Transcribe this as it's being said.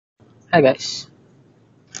Hi guys,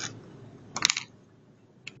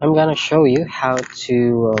 I'm gonna show you how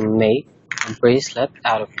to make a bracelet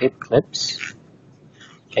out of paper clips.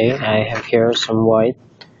 Okay, I have here some white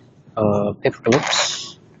paper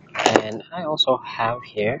clips, and I also have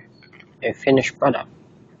here a finished product.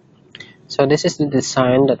 So this is the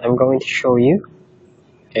design that I'm going to show you.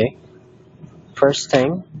 Okay, first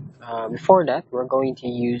thing, before that we're going to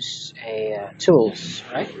use a tools,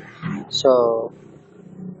 right? So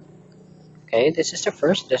okay, this is the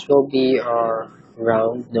first. This will be our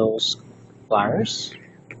round nose pliers,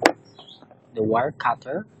 the wire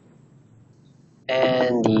cutter,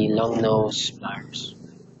 and the long nose pliers.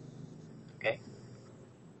 Okay,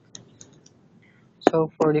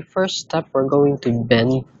 so for the first step, we're going to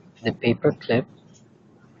bend the paper clip.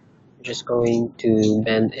 We're just going to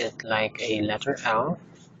bend it like a letter L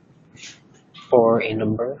for a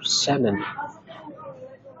number 7.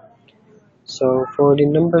 So for the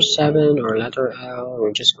number 7 or letter L,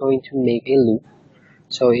 we're just going to make a loop.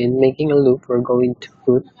 So in making a loop, we're going to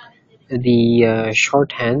put the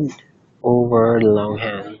short hand over the long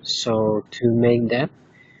hand. So to make that,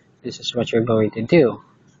 this is what you're going to do.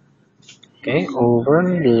 Okay,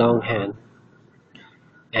 over the long hand.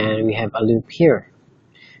 And we have a loop here.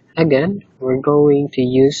 Again, we're going to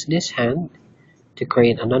use this hand to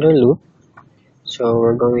create another loop. So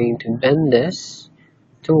we're going to bend this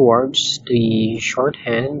towards the short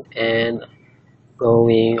hand and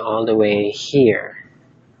going all the way here.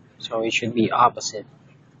 So it should be opposite.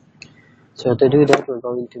 So to do that, we're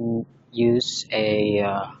going to use a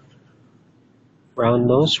round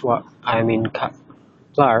nose,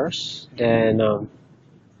 pliers, then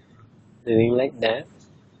doing like that.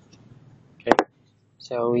 Okay.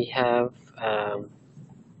 So we have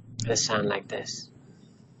a sound like this.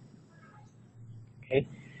 Okay.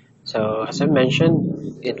 So as I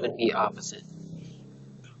mentioned, it would be opposite.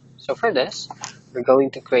 So for this, we're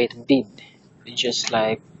going to create a bead, just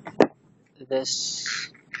like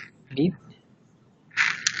this bead.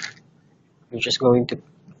 We're just going to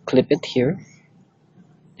clip it here,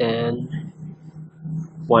 then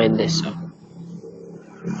wind this up.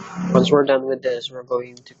 Once we're done with this, we're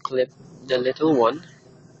going to clip the little one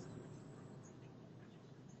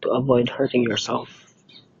to avoid hurting yourself.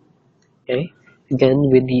 Okay, again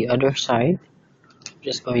with the other side,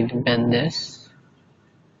 just going to bend this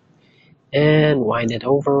and wind it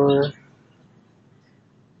over.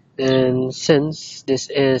 And since this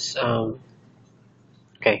is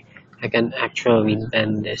okay, I can actually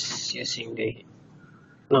bend this using the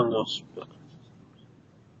long nose.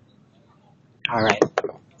 Alright,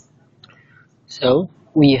 so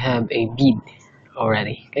we have a bead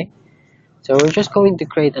already. Okay, so we're just going to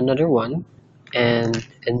create another one and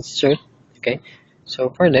insert. Okay, so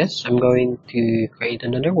for this I'm going to create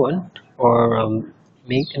another one, or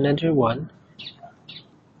make another one,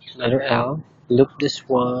 another L, loop this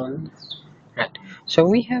one. Right, so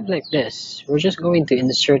we have like this. We're just going to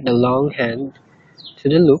insert the long hand to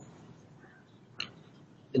the loop,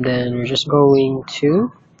 and then we're just going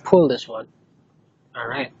to pull this one.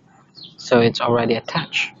 Alright, so it's already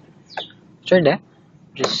attached. After that,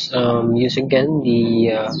 just use again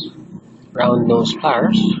the round nose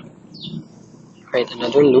pliers, create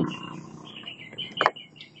another loop,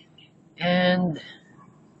 and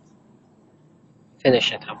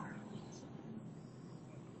finish it up.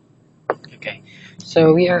 Okay,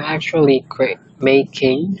 so we are actually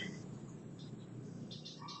making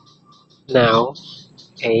now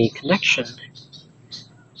a connection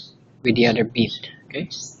with the other bead. Okay,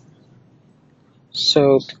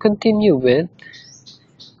 so to continue with,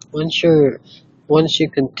 once you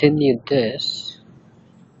continue this,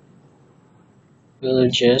 we'll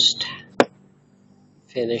just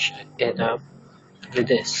finish it up with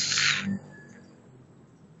this.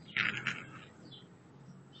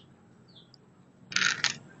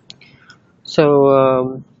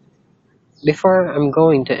 So before I'm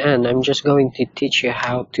going to end, I'm just going to teach you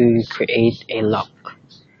how to create a lock.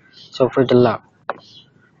 So for the lock,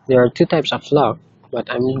 there are two types of lock, but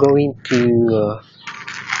I'm going to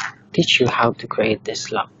teach you how to create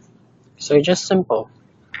this lock. So it's just simple.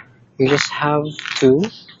 You just have to,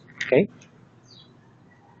 okay,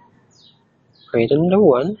 create another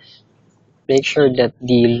one. Make sure that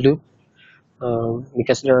the loop,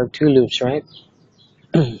 because there are two loops, right?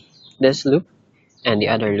 This loop and the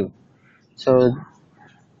other loop. So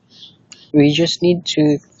we just need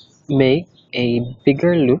to make a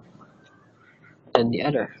bigger loop than the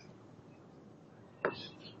other.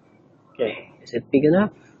 Okay, is it big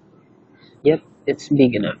enough? Yep, it's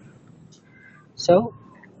big enough. So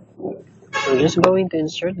we're just going to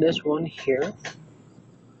insert this one here,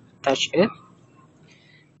 touch it,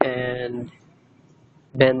 and and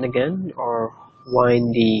bend again or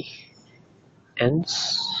wind the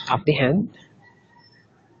ends of the hand.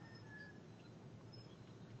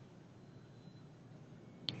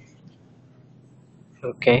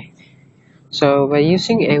 Okay, so by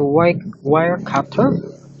using a wire cutter,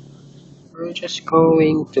 we're just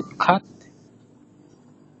going to cut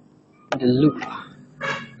the loop,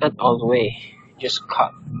 not all the way, just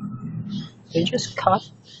cut. So just cut,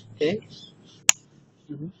 okay?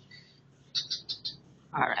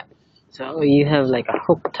 Alright, so you have like a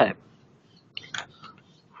hook type,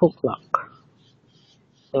 hook lock.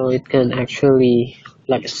 So it can actually,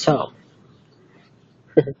 like a cell.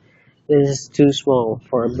 This is too small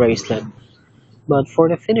for a bracelet. But for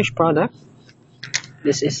the finished product,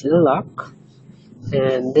 this is the lock,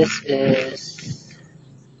 and this is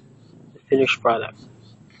the finished product.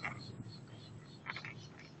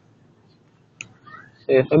 So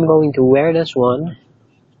if I'm going to wear this one,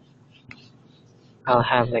 I'll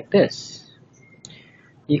have like this.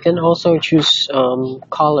 You can also choose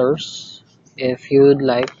colors. If you'd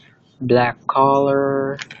like black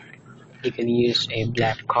color, you can use a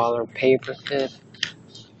black color paper clip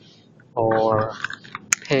or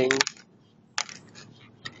pink.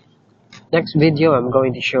 Next video, I'm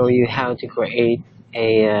going to show you how to create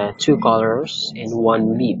a two colors in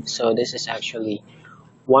one leaf. So this is actually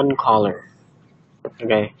one color,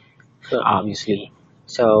 okay? So obviously,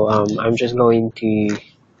 so I'm just going to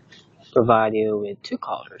provide you with two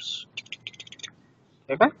colors.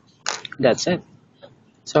 Okay, that's it.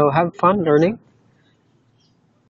 So have fun learning.